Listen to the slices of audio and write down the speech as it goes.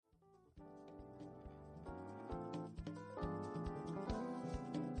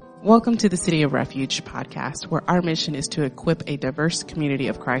Welcome to the City of Refuge podcast, where our mission is to equip a diverse community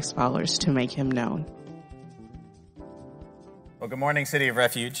of Christ followers to make him known. Well, good morning, City of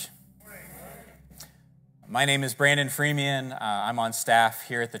Refuge. My name is Brandon Freemian. I'm on staff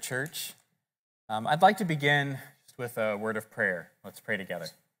here at the church. I'd like to begin just with a word of prayer. Let's pray together.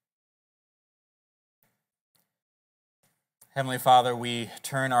 Heavenly Father, we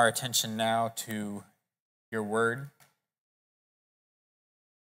turn our attention now to your word.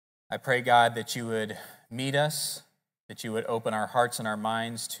 I pray, God, that you would meet us, that you would open our hearts and our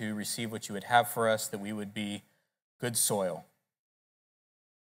minds to receive what you would have for us, that we would be good soil.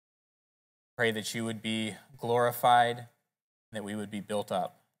 Pray that you would be glorified, and that we would be built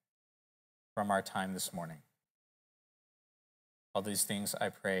up from our time this morning. All these things I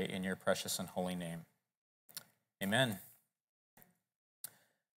pray in your precious and holy name. Amen.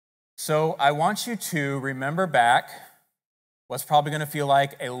 So I want you to remember back what's probably going to feel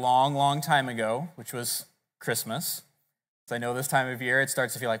like a long, long time ago, which was Christmas. So I know this time of year it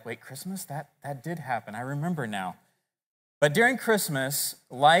starts to feel like, wait, Christmas? That did happen. I remember now. But during Christmas,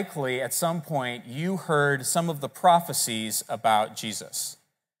 likely at some point, you heard some of the prophecies about Jesus.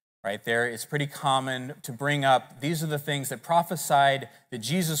 Right there, it's pretty common to bring up, these are the things that prophesied that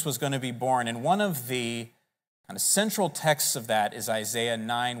Jesus was going to be born. And one of the kind of central texts of that is Isaiah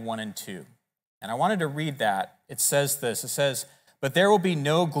 9, 1 and 2. And I wanted to read that. It says this, it says, "But there will be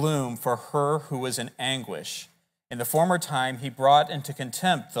no gloom for her who was in anguish. In the former time he brought into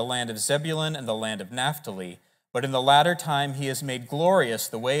contempt the land of Zebulun and the land of Naphtali. But in the latter time he has made glorious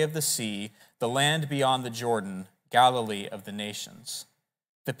the way of the sea, the land beyond the Jordan, Galilee of the nations.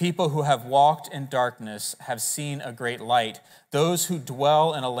 The people who have walked in darkness have seen a great light. Those who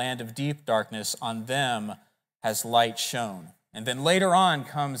dwell in a land of deep darkness, on them has light shone." And then later on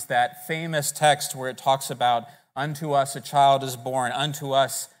comes that famous text where it talks about, "Unto us a child is born, unto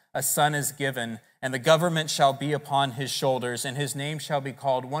us a son is given, and the government shall be upon his shoulders, and his name shall be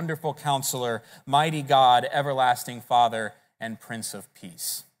called Wonderful Counselor, Mighty God, Everlasting Father, and Prince of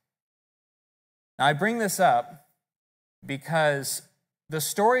Peace." Now I bring this up because the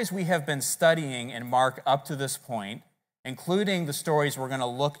stories we have been studying in Mark up to this point, including the stories we're going to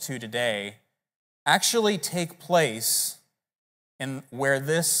look to today, actually take place in where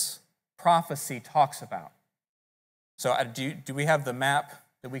this prophecy talks about. So do we have the map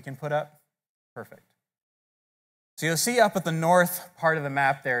that we can put up? Perfect. So you'll see up at the north part of the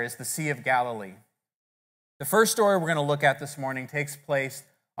map there is the Sea of Galilee. The first story we're going to look at this morning takes place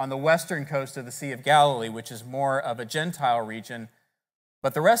on the western coast of the Sea of Galilee, which is more of a Gentile region,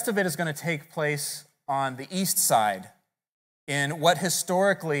 but the rest of it is going to take place on the east side in what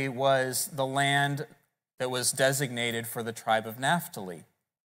historically was the land that was designated for the tribe of Naphtali.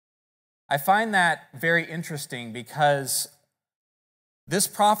 I find that very interesting because this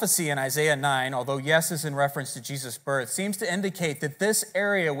prophecy in Isaiah 9, although yes is in reference to Jesus' birth, seems to indicate that this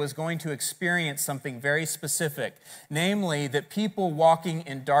area was going to experience something very specific, namely that people walking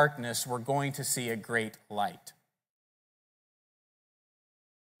in darkness were going to see a great light.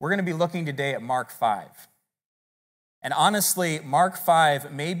 We're going to be looking today at Mark 5. And honestly, Mark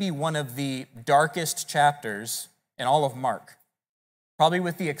 5 may be one of the darkest chapters in all of Mark. Probably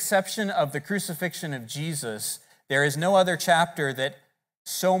with the exception of the crucifixion of Jesus, there is no other chapter that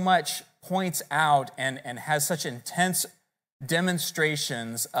so much points out and has such intense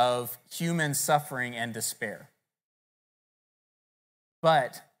demonstrations of human suffering and despair.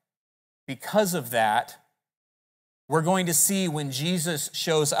 But because of that, we're going to see when Jesus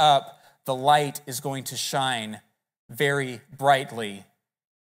shows up, the light is going to shine very brightly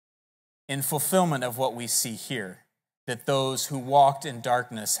in fulfillment of what we see here, that those who walked in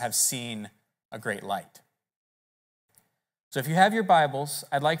darkness have seen a great light. So if you have your Bibles,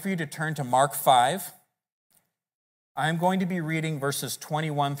 I'd like for you to turn to Mark 5. I'm going to be reading verses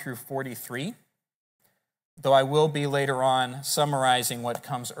 21 through 43, though I will be later on summarizing what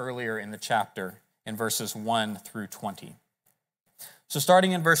comes earlier in the chapter in verses 1 through 20. So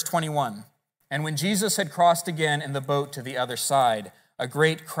starting in verse 21, "And when Jesus had crossed again in the boat to the other side, a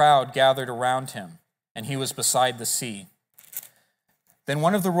great crowd gathered around him, and he was beside the sea. Then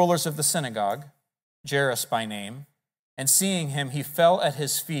one of the rulers of the synagogue, Jairus by name, and seeing him, he fell at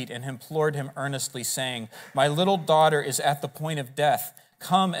his feet and implored him earnestly, saying, 'My little daughter is at the point of death.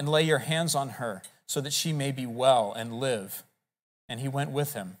 Come and lay your hands on her, so that she may be well and live.' And he went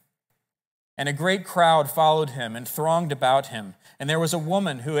with him. And a great crowd followed him and thronged about him. And there was a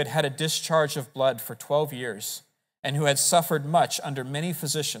woman who had had a discharge of blood for 12 years, and who had suffered much under many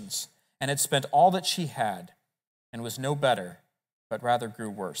physicians, and had spent all that she had, and was no better, but rather grew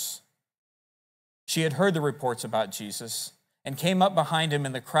worse. She had heard the reports about Jesus, and came up behind him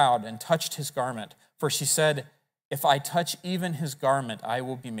in the crowd and touched his garment. For she said, "If I touch even his garment, I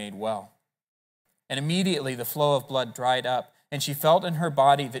will be made well." And immediately the flow of blood dried up, and she felt in her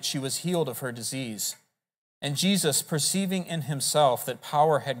body that she was healed of her disease. And Jesus, perceiving in himself that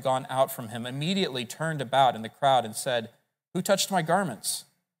power had gone out from him, immediately turned about in the crowd and said, "Who touched my garments?"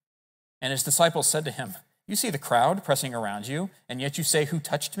 And his disciples said to him, "You see the crowd pressing around you, and yet you say, 'Who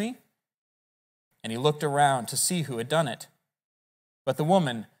touched me?'" And he looked around to see who had done it. But the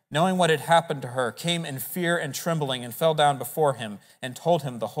woman, knowing what had happened to her, came in fear and trembling and fell down before him and told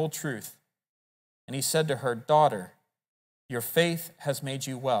him the whole truth. And he said to her, "Daughter, your faith has made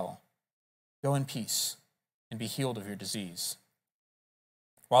you well. Go in peace and be healed of your disease."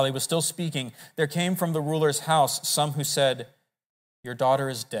 While he was still speaking, there came from the ruler's house some who said, "Your daughter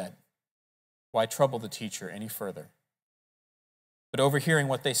is dead. Why trouble the teacher any further?" But overhearing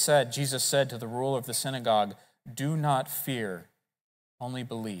what they said, Jesus said to the ruler of the synagogue, "Do not fear, only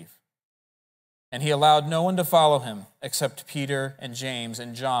believe." And he allowed no one to follow him except Peter and James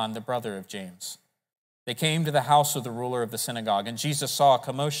and John, the brother of James. They came to the house of the ruler of the synagogue, and Jesus saw a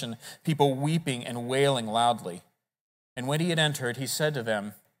commotion, people weeping and wailing loudly. And when he had entered, he said to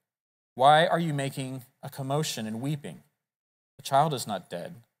them, "Why are you making a commotion and weeping? The child is not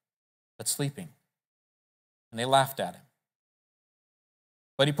dead, but sleeping." And they laughed at him.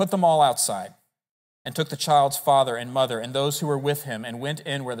 But he put them all outside and took the child's father and mother and those who were with him and went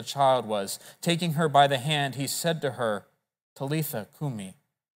in where the child was. Taking her by the hand, he said to her, "Talitha cumi,"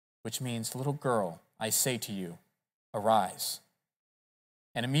 which means, "Little girl, I say to you, arise."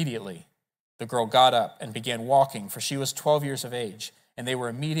 And immediately the girl got up and began walking, for she was 12 years of age, and they were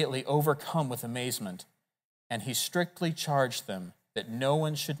immediately overcome with amazement. And he strictly charged them that no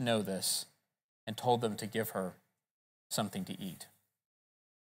one should know this, and told them to give her something to eat.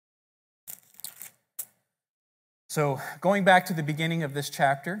 So going back to the beginning of this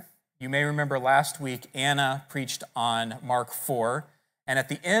chapter, you may remember last week Anna preached on Mark 4, and at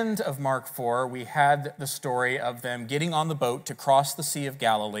the end of Mark 4, we had the story of them getting on the boat to cross the Sea of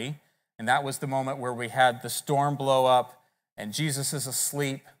Galilee, and that was the moment where we had the storm blow up, and Jesus is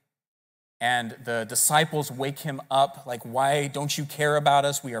asleep, and the disciples wake him up, like, "Why don't you care about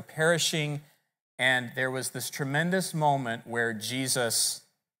us? We are perishing." And there was this tremendous moment where Jesus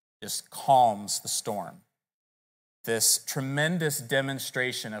just calms the storm. This tremendous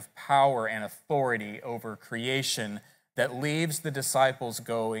demonstration of power and authority over creation that leaves the disciples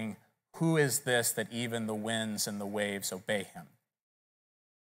going, "Who is this that even the winds and the waves obey him?"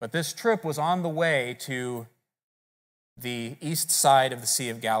 But this trip was on the way to the east side of the Sea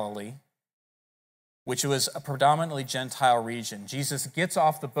of Galilee, which was a predominantly Gentile region. Jesus gets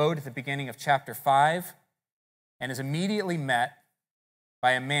off the boat at the beginning of chapter 5 and is immediately met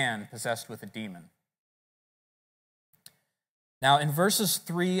by a man possessed with a demon. Now, in verses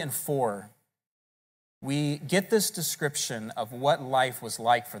 3 and 4, we get this description of what life was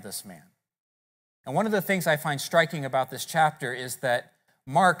like for this man. And one of the things I find striking about this chapter is that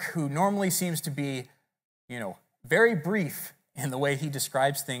Mark, who normally seems to be, very brief in the way he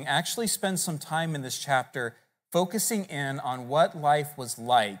describes things, actually spends some time in this chapter focusing in on what life was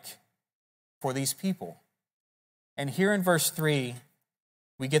like for these people. And here in verse 3,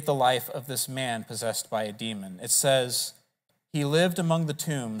 we get the life of this man possessed by a demon. It says, "He lived among the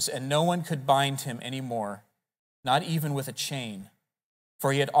tombs, and no one could bind him anymore, not even with a chain.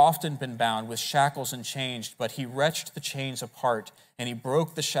 For he had often been bound with shackles and chains, but he wrenched the chains apart, and he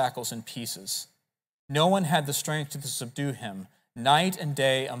broke the shackles in pieces. No one had the strength to subdue him. Night and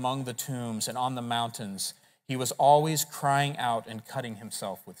day among the tombs and on the mountains, he was always crying out and cutting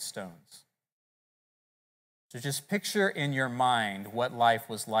himself with stones." So just picture in your mind what life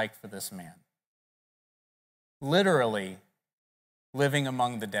was like for this man. Literally, living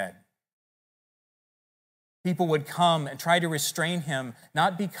among the dead. People would come and try to restrain him,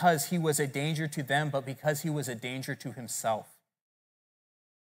 not because he was a danger to them, but because he was a danger to himself.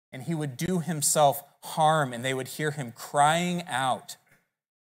 And he would do himself harm, and they would hear him crying out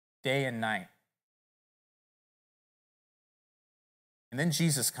day and night. And then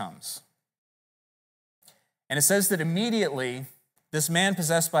Jesus comes. And it says that immediately, this man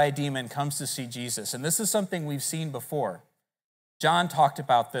possessed by a demon comes to see Jesus. And this is something we've seen before. John talked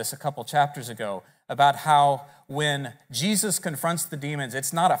about this a couple chapters ago, about how when Jesus confronts the demons,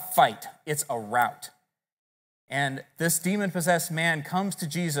 it's not a fight, it's a rout. And this demon-possessed man comes to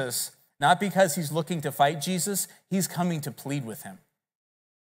Jesus not because he's looking to fight Jesus, he's coming to plead with him.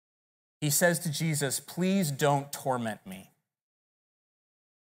 He says to Jesus, "Please don't torment me."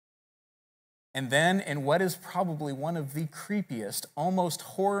 And then, in what is probably one of the creepiest, almost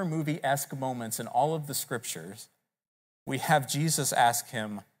horror movie-esque moments in all of the scriptures, we have Jesus ask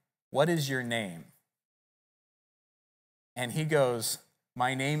him, "What is your name?" And he goes,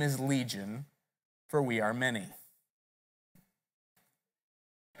 "My name is Legion, for we are many."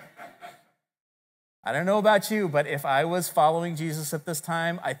 I don't know about you, but if I was following Jesus at this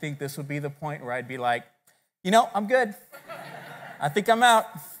time, I think this would be the point where I'd be like, I'm good. I think I'm out.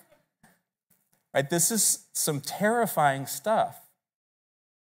 Right? This is some terrifying stuff.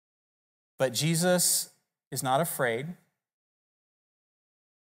 But Jesus is not afraid.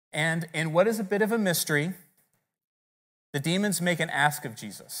 And in what is a bit of a mystery, the demons make an ask of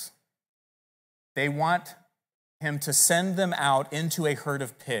Jesus. They want him to send them out into a herd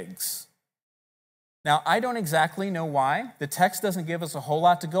of pigs. Now, I don't exactly know why. The text doesn't give us a whole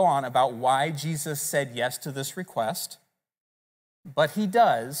lot to go on about why Jesus said yes to this request, but he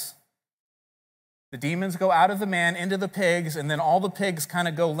does. The demons go out of the man into the pigs, and then all the pigs kind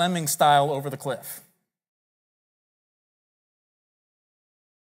of go lemming style over the cliff.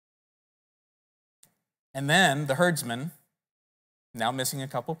 And then the herdsmen, now missing a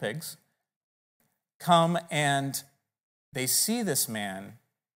couple pigs, come and they see this man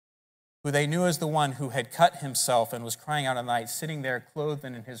who they knew as the one who had cut himself and was crying out at night, sitting there clothed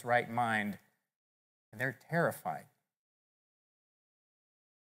and in his right mind, and they're terrified.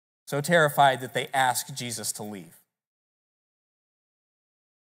 So terrified that they ask Jesus to leave.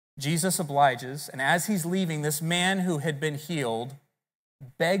 Jesus obliges, and as he's leaving, this man who had been healed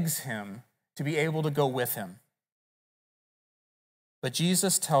begs him to be able to go with him. But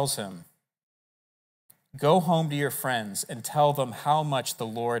Jesus tells him, "Go home to your friends and tell them how much the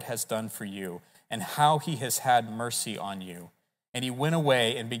Lord has done for you and how he has had mercy on you." And he went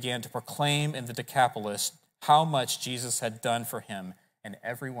away and began to proclaim in the Decapolis how much Jesus had done for him, and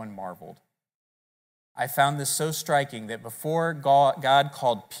everyone marveled. I found this so striking that before God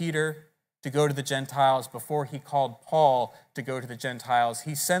called Peter to go to the Gentiles, before he called Paul to go to the Gentiles,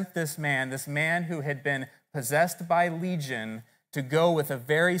 he sent this man who had been possessed by legion, to go with a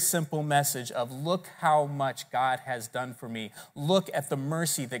very simple message of, look how much God has done for me. Look at the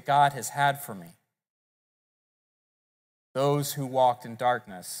mercy that God has had for me. Those who walked in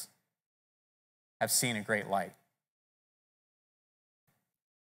darkness have seen a great light.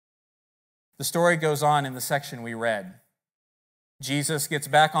 The story goes on in the section we read. Jesus gets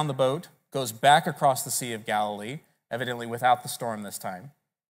back on the boat, goes back across the Sea of Galilee, evidently without the storm this time.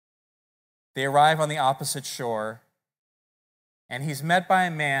 They arrive on the opposite shore, and he's met by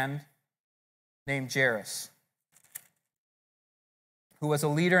a man named Jairus, who was a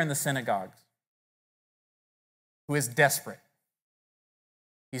leader in the synagogue, who is desperate.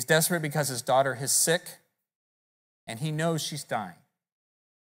 He's desperate because his daughter is sick, and he knows she's dying.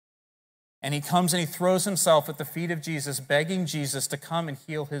 And he comes and he throws himself at the feet of Jesus, begging Jesus to come and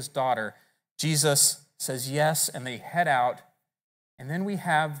heal his daughter. Jesus says yes, and they head out, and then we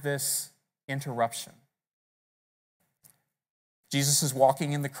have this interruption. Jesus is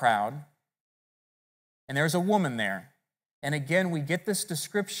walking in the crowd, and there's a woman there. And again, we get this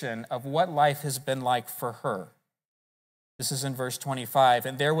description of what life has been like for her. This is in verse 25.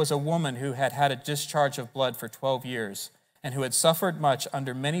 "And there was a woman who had had a discharge of blood for 12 years, and who had suffered much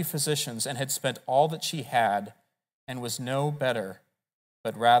under many physicians, and had spent all that she had, and was no better,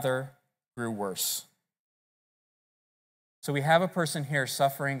 but rather grew worse." So we have a person here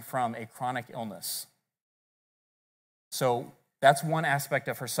suffering from a chronic illness. So that's one aspect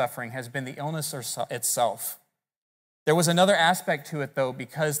of her suffering, has been the illness itself. There was another aspect to it, though,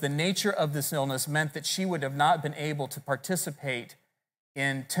 because the nature of this illness meant that she would have not been able to participate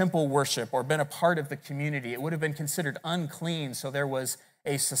in temple worship or been a part of the community. It would have been considered unclean, so there was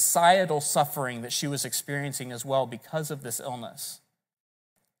a societal suffering that she was experiencing as well because of this illness.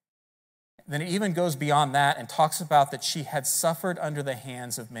 Then it even goes beyond that and talks about that she had suffered under the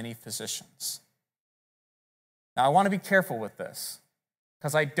hands of many physicians. Now, I want to be careful with this,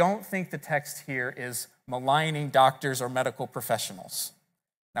 because I don't think the text here is maligning doctors or medical professionals.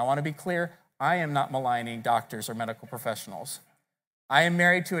 Now, I want to be clear, I am not maligning doctors or medical professionals. I am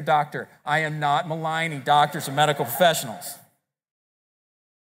married to a doctor. I am not maligning doctors or medical professionals.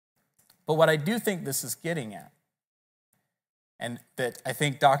 But what I do think this is getting at, and that I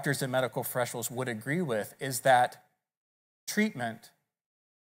think doctors and medical professionals would agree with, is that treatment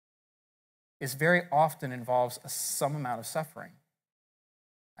is very often involves some amount of suffering.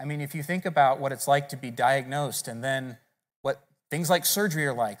 I mean, if you think about what it's like to be diagnosed, and then what things like surgery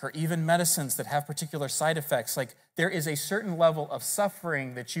are like, or even medicines that have particular side effects, like there is a certain level of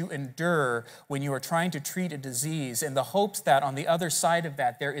suffering that you endure when you are trying to treat a disease in the hopes that on the other side of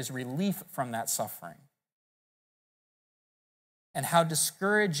that there is relief from that suffering. and how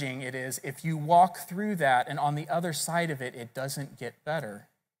discouraging it is if you walk through that and on the other side of it, it doesn't get better.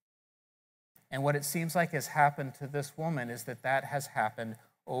 And what it seems like has happened to this woman is that that has happened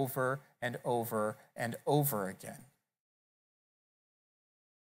over and over and over again.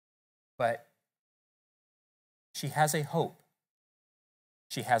 But she has a hope.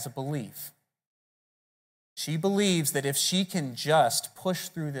 She has a belief. She believes that if she can just push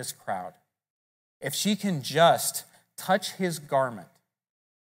through this crowd, if she can just touch his garment,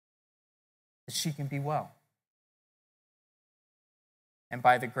 that she can be well. And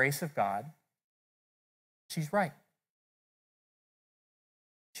by the grace of God, she's right.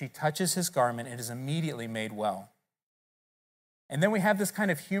 She touches his garment and is immediately made well. And then we have this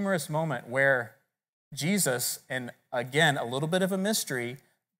kind of humorous moment where Jesus, and again, a little bit of a mystery,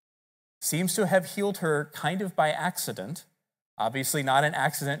 seems to have healed her kind of by accident. Obviously not an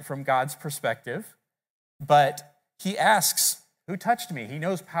accident from God's perspective, but he asks, who touched me? He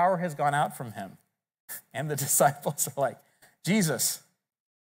knows power has gone out from him. And the disciples are like, Jesus,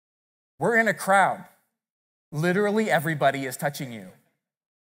 we're in a crowd. Literally everybody is touching you.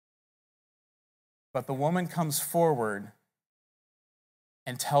 But the woman comes forward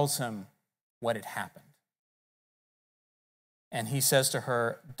and tells him what had happened. And he says to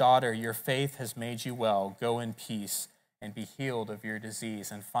her, daughter, your faith has made you well. Go in peace and be healed of your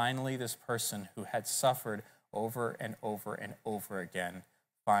disease. And finally, this person who had suffered over and over and over again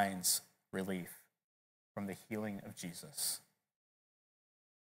finds relief from the healing of Jesus.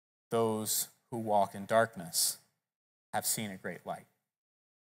 Those who walk in darkness have seen a great light.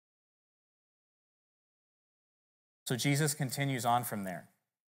 So Jesus continues on from there.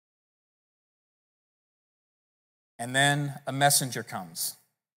 And then a messenger comes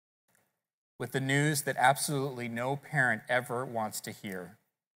with the news that absolutely no parent ever wants to hear.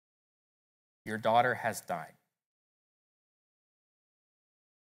 Your daughter has died.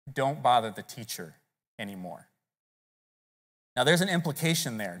 Don't bother the teacher anymore. Now, there's an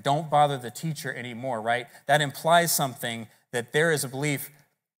implication there. Don't bother the teacher anymore, right? That implies something, that there is a belief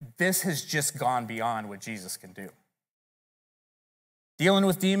this has just gone beyond what Jesus can do. Dealing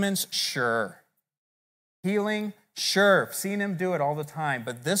with demons? Sure. Healing? Sure. Seen him do it all the time.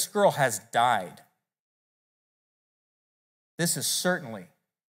 But this girl has died. This is certainly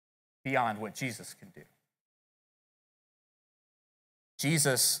beyond what Jesus can do.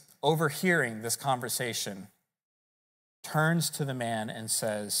 Jesus, overhearing this conversation, turns to the man and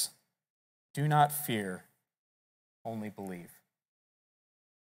says, do not fear, only believe.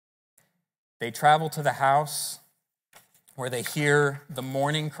 They travel to the house where they hear the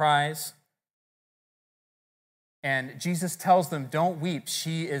mourning cries. And Jesus tells them, don't weep,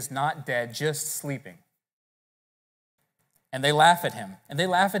 she is not dead, just sleeping. And they laugh at him. And they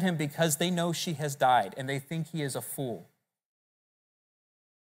laugh at him because they know she has died, and they think he is a fool.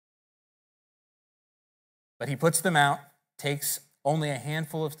 But he puts them out, takes only a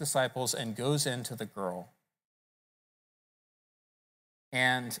handful of disciples, and goes into the girl.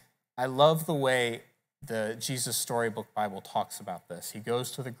 And I love the way the Jesus Storybook Bible talks about this. He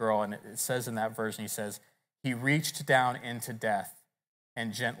goes to the girl, and it says in that version, he says, he reached down into death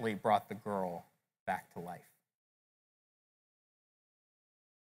and gently brought the girl back to life.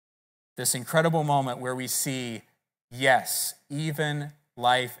 This incredible moment where we see, yes, even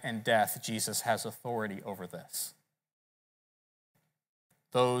life and death, Jesus has authority over this.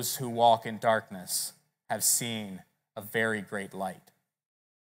 Those who walk in darkness have seen a very great light.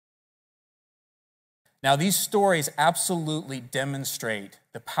 Now, these stories absolutely demonstrate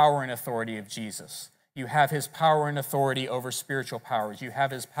the power and authority of Jesus. You have his power and authority over spiritual powers. You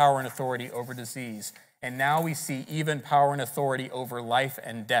have his power and authority over disease. And now we see even power and authority over life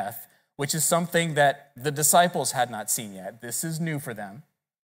and death, which is something that the disciples had not seen yet. This is new for them.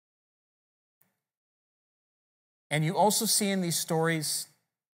 And you also see in these stories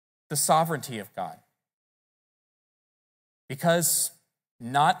the sovereignty of God. Because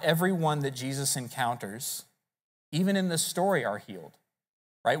not everyone that Jesus encounters, even in this story, are healed,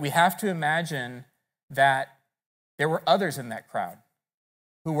 right? We have to imagine that there were others in that crowd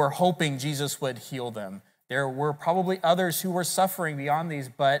who were hoping Jesus would heal them. There were probably others who were suffering beyond these,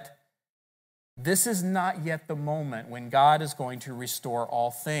 but this is not yet the moment when God is going to restore all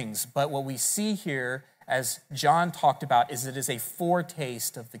things. But what we see here, as John talked about, is it is a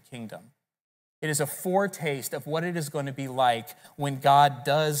foretaste of the kingdom. It is a foretaste of what it is going to be like when God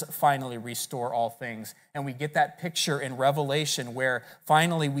does finally restore all things. And we get that picture in Revelation where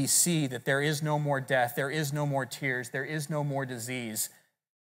finally we see that there is no more death, there is no more tears, there is no more disease.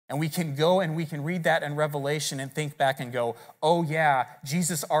 And we can go and we can read that in Revelation and think back and go, oh yeah,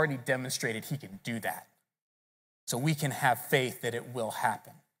 Jesus already demonstrated he can do that. so we can have faith that it will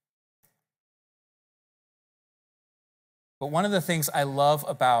happen. But one of the things I love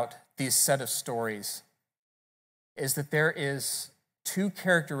about these set of stories is that there is two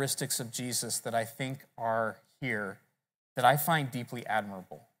characteristics of Jesus that I think are here that I find deeply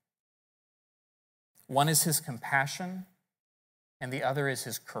admirable. One is his compassion, and the other is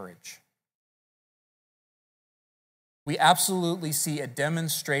his courage. We absolutely see a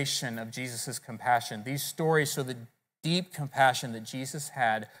demonstration of Jesus' compassion. These stories show the deep compassion that Jesus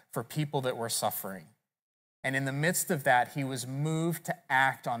had for people that were suffering. And in the midst of that, he was moved to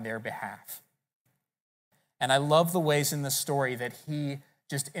act on their behalf. And I love the ways in the story that he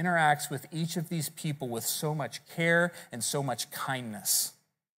just interacts with each of these people with so much care and so much kindness.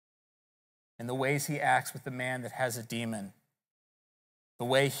 And the ways he acts with the man that has a demon. The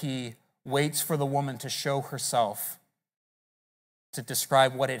way he waits for the woman to show herself, to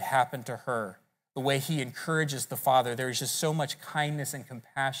describe what had happened to her. The way he encourages the father. There is just so much kindness and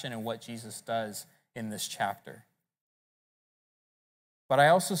compassion in what Jesus does in this chapter. But I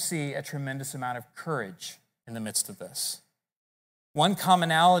also see a tremendous amount of courage in the midst of this. One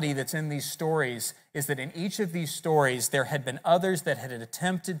commonality that's in these stories is that in each of these stories, there had been others that had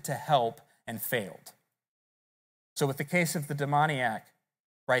attempted to help and failed. So with the case of the demoniac,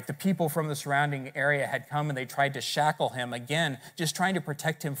 right, the people from the surrounding area had come and they tried to shackle him, again, just trying to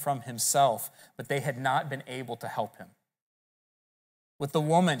protect him from himself, but they had not been able to help him. With the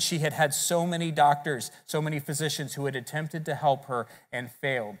woman, she had had so many doctors, so many physicians who had attempted to help her and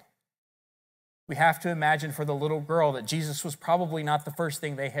failed. We have to imagine for the little girl that Jesus was probably not the first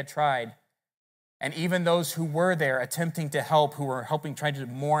thing they had tried. And even those who were there attempting to help, who were helping, trying to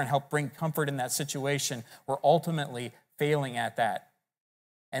do more and help bring comfort in that situation, were ultimately failing at that.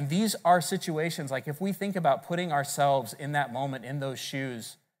 And these are situations, like if we think about putting ourselves in that moment, in those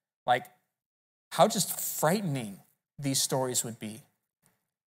shoes, like how just frightening these stories would be.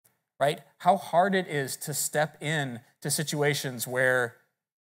 Right? How hard it is to step in to situations where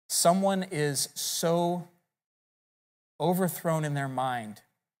someone is so overthrown in their mind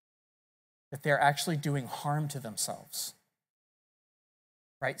that they're actually doing harm to themselves.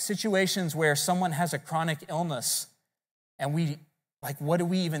 Right? Situations where someone has a chronic illness and what do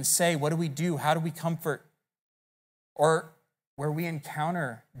we even say? What do we do? How do we comfort? Or where we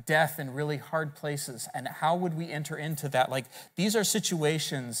encounter death in really hard places, and how would we enter into that? Like, these are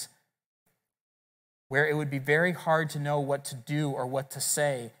situations where it would be very hard to know what to do or what to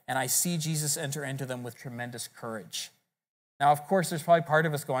say, and I see Jesus enter into them with tremendous courage. Now, of course, there's probably part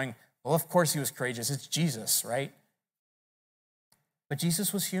of us going, well, of course he was courageous. It's Jesus, right? But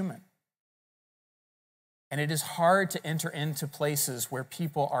Jesus was human. And it is hard to enter into places where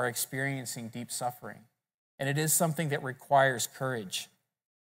people are experiencing deep suffering. And it is something that requires courage.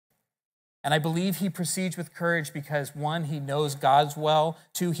 And I believe he proceeds with courage because, one, he knows God's well.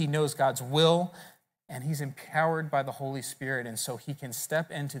 Two, he knows God's will. And he's empowered by the Holy Spirit. And so he can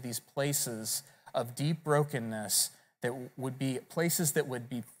step into these places of deep brokenness that would be places that would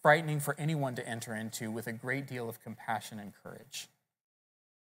be frightening for anyone to enter into with a great deal of compassion and courage.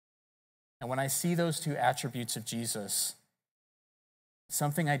 And when I see those two attributes of Jesus,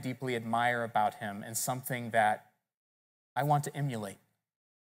 something I deeply admire about him and something that I want to emulate.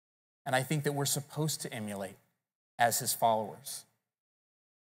 And I think that we're supposed to emulate as his followers.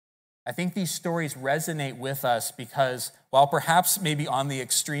 I think these stories resonate with us because, while perhaps maybe on the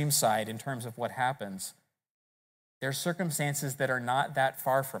extreme side in terms of what happens, there are circumstances that are not that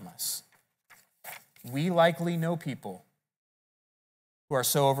far from us. We likely know people who are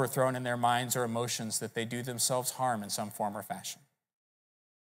so overthrown in their minds or emotions that they do themselves harm in some form or fashion.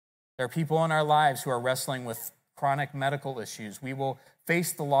 There are people in our lives who are wrestling with chronic medical issues. We will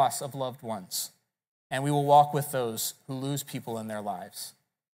face the loss of loved ones, and we will walk with those who lose people in their lives.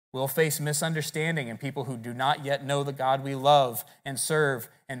 We'll face misunderstanding and people who do not yet know the God we love and serve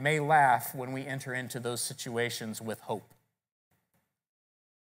and may laugh when we enter into those situations with hope.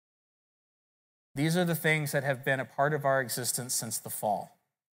 These are the things that have been a part of our existence since the fall.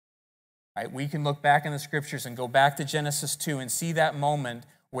 Right? We can look back in the scriptures and go back to Genesis 2 and see that moment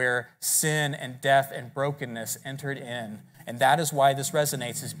where sin and death and brokenness entered in. And that is why this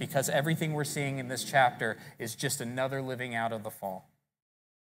resonates, is because everything we're seeing in this chapter is just another living out of the fall.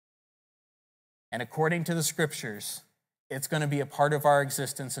 And according to the scriptures, it's going to be a part of our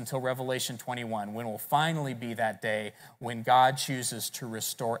existence until Revelation 21, when will finally be that day when God chooses to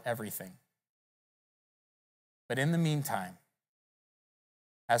restore everything. But in the meantime,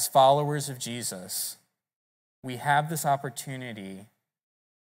 as followers of Jesus, we have this opportunity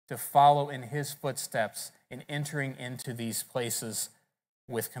to follow in his footsteps in entering into these places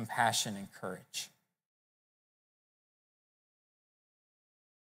with compassion and courage.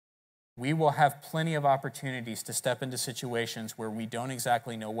 we will have plenty of opportunities to step into situations where we don't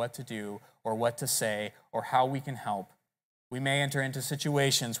exactly know what to do or what to say or how we can help. We may enter into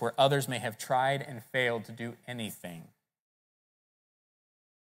situations where others may have tried and failed to do anything.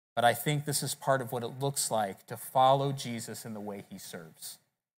 But I think this is part of what it looks like to follow Jesus in the way he serves.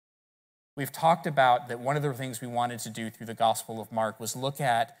 We've talked about that one of the things we wanted to do through the Gospel of Mark was look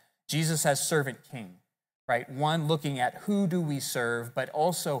at Jesus as servant king, right? One, looking at who do we serve, but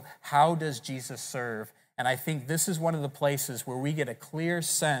also how does Jesus serve? And I think this is one of the places where we get a clear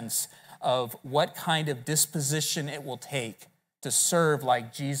sense of what kind of disposition it will take to serve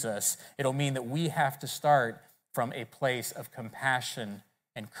like Jesus. It'll mean that we have to start from a place of compassion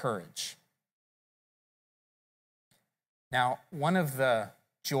and courage. Now, one of the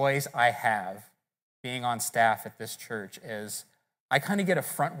joys I have being on staff at this church is I kind of get a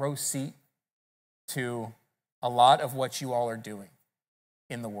front row seat to a lot of what you all are doing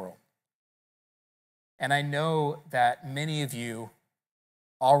in the world. And I know that many of you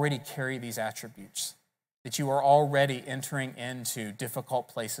already carry these attributes, that you are already entering into difficult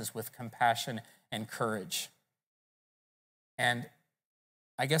places with compassion and courage. And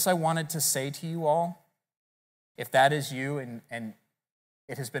I guess I wanted to say to you all, if that is you and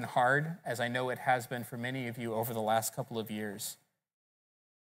it has been hard, as I know it has been for many of you over the last couple of years,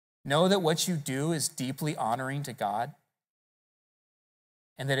 know that what you do is deeply honoring to God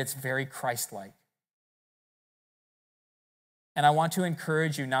and that it's very Christ-like. And I want to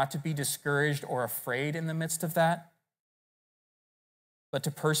encourage you not to be discouraged or afraid in the midst of that, but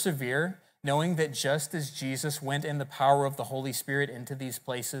to persevere, knowing that just as Jesus went in the power of the Holy Spirit into these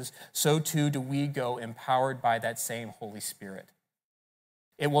places, so too do we go empowered by that same Holy Spirit.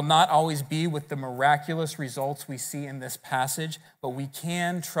 It will not always be with the miraculous results we see in this passage, but we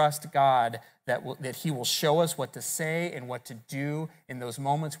can trust God that he will show us what to say and what to do in those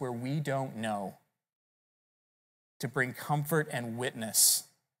moments where we don't know, to bring comfort and witness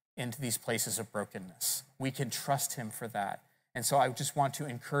into these places of brokenness. We can trust him for that. And so I just want to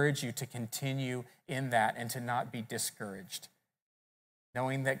encourage you to continue in that and to not be discouraged,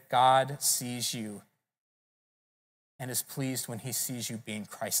 knowing that God sees you and is pleased when he sees you being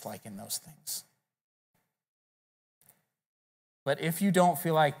Christ-like in those things. But if you don't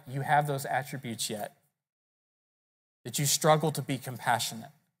feel like you have those attributes yet, that you struggle to be compassionate,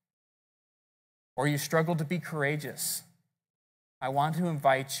 or you struggle to be courageous, I want to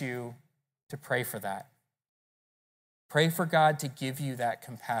invite you to pray for that. Pray for God to give you that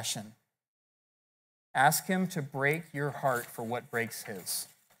compassion. Ask him to break your heart for what breaks his.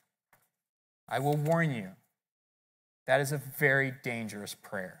 I will warn you, that is a very dangerous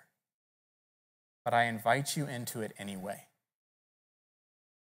prayer, but I invite you into it anyway.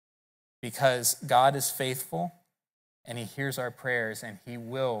 Because God is faithful and he hears our prayers and he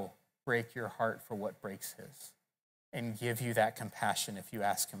will break your heart for what breaks his and give you that compassion if you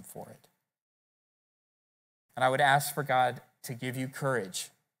ask him for it. And I would ask for God to give you courage,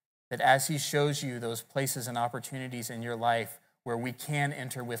 that as he shows you those places and opportunities in your life where we can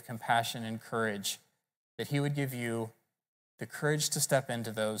enter with compassion and courage, that he would give you the courage to step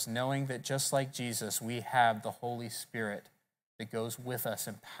into those, knowing that just like Jesus, we have the Holy Spirit that goes with us,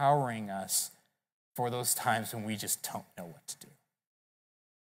 empowering us for those times when we just don't know what to do.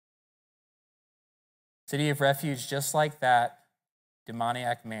 City of Refuge, just like that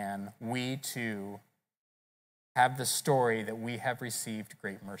demoniac man, we too have the story that we have received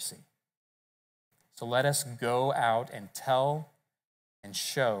great mercy. So let us go out and tell and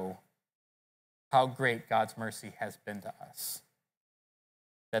show how great God's mercy has been to us,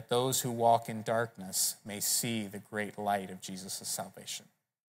 that those who walk in darkness may see the great light of Jesus' salvation.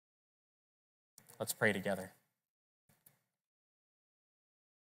 Let's pray together.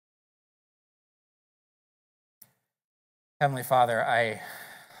 Heavenly Father, I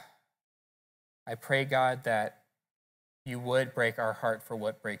pray, God, that you would break our heart for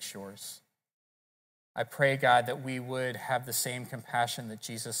what breaks yours. I pray, God, that we would have the same compassion that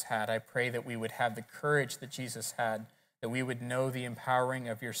Jesus had. I pray that we would have the courage that Jesus had, that we would know the empowering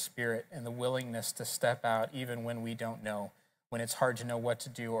of your Spirit and the willingness to step out even when we don't know, when it's hard to know what to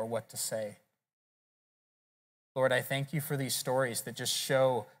do or what to say. Lord, I thank you for these stories that just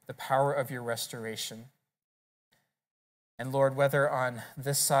show the power of your restoration. And Lord, whether on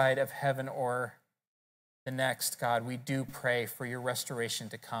this side of heaven or the next, God, we do pray for your restoration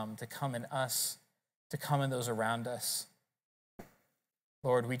to come in us, to come in those around us.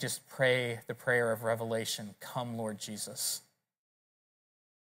 Lord, we just pray the prayer of revelation. Come, Lord Jesus.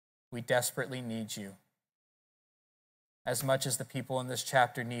 We desperately need you. As much as the people in this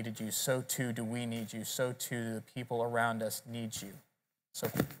chapter needed you, so too do we need you. So too do the people around us need you.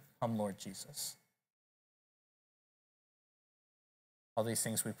 So Come, Lord Jesus. All these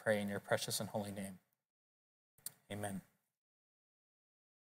things we pray in your precious and holy name. Amen.